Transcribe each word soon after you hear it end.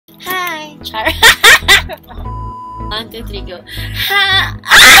char. 1, 2, 3, go. Ha!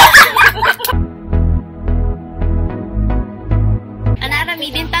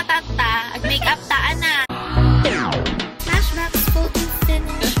 Anarami din tatata. Ag-makeup taan na. Flashbacks, photo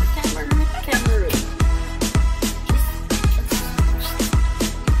finish, camera.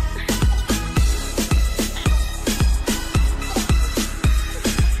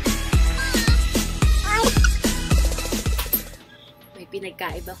 May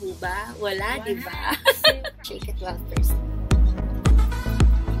pinagkaiba ho ba? Wala, diba? Shake it well first.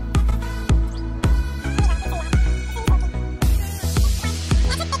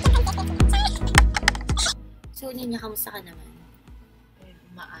 So, Ninya, kamusta ka naman?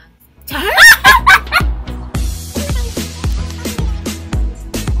 Maas. chAR?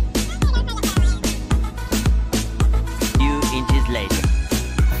 Few inches later.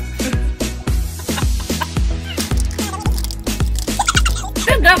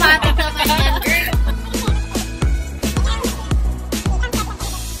 Dramatic naman yan, girl.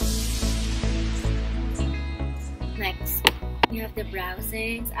 Next, we have the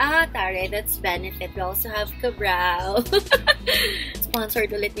browsings. Tare, that's benefit. We also have Kabrow. Sponsored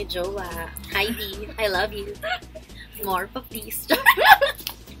ulit ni Jowa. Heidi, I love you. More pa, please.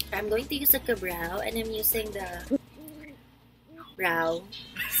 I'm going to use a Kabrow and I'm using the brow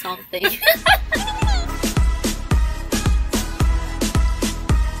something.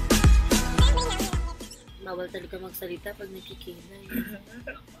 Bawal talaga magsalita pag nakikita.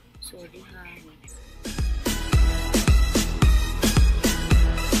 Sorry ha.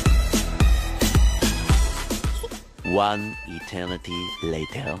 One eternity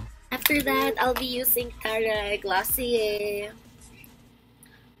later. After that, I'll be using chAR Glossier.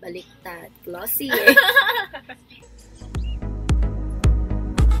 Baliktad. Glossier.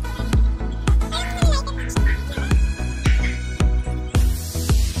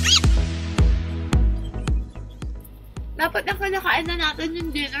 Dapat nakalakain na natin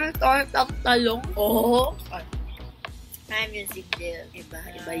yung dinner tortang talong. Oh! I'm using the iba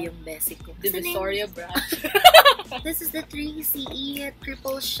yung basic ko. Divisoria brush. This is the 3CE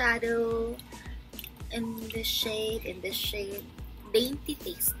Triple Shadow in this shade, Dainty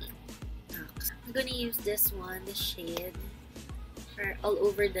Tasty. I'm gonna use this one, the shade, for all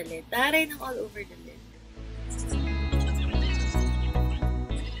over the lid. Taray ng all over the lid.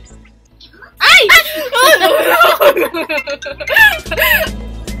 Ay! Oh, no!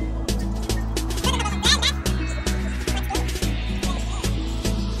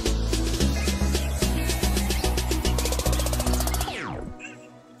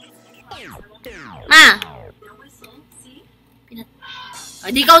 Ma!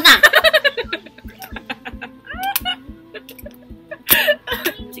 Hindi ikaw na!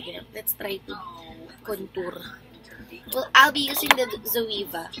 Sige, let's try to contour. Well, I'll be using the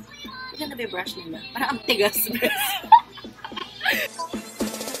Zoeva. Ito na ba yung brush nila? Parang ang tigas.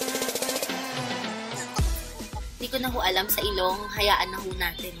 Hindi ko na ho alam sa ilong. Hayaan na ho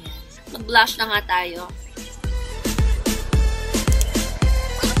natin yan. Mag-blush na nga tayo.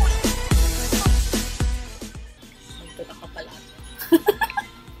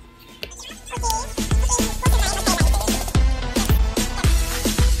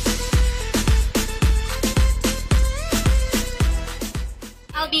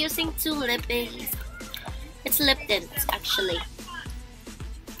 I'll be using 2 lip balms. It's lip tints, actually.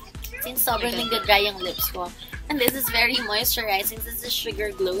 Since sobrang nagda-dry yung lips ko. And this is very moisturizing. This is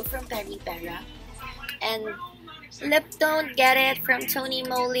Sugar Glow from Peripera. And lip tone, get it from Tony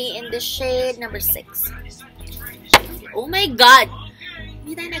Moly in the shade number 6. Oh my God!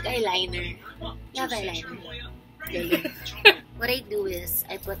 Hindi tayo nag-eyeliner. You have eyeliner. What I do is,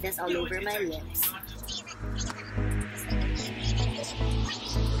 I put this all over my lips.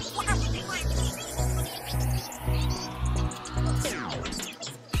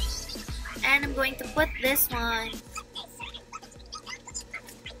 And I'm going to put this one.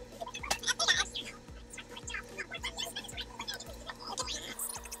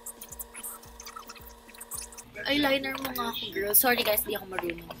 Eyeliner mo nga ako, girl. Sorry guys, di ako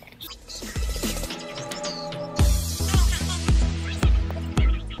marunong.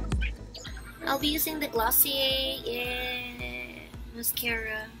 I'll be using the Glossier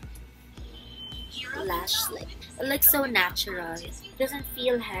mascara lash stick. It looks so natural. It doesn't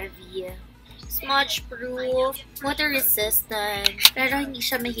feel heavy. Smudge proof, water resistant, pero hindi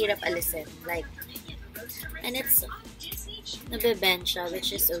siya mahirap alisin. Like, and it's nabibend siya,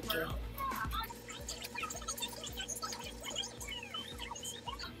 which is okay.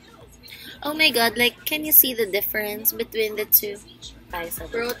 Oh my God, like, can you see the difference between the two? Pro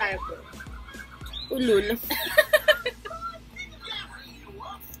tayo, bro. Ulul.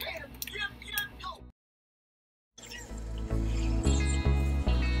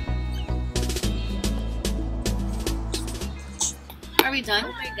 Are we done?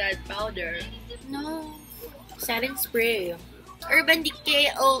 Oh my god, powder. No. Satin spray. Urban Decay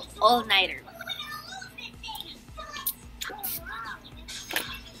All-Nighter.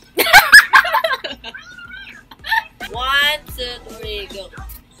 One, two, three, go.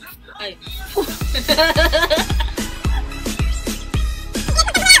 Ay.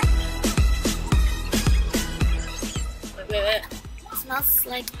 Wait. Smells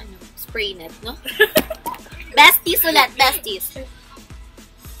like, spray net, no? Besties ulit, besties.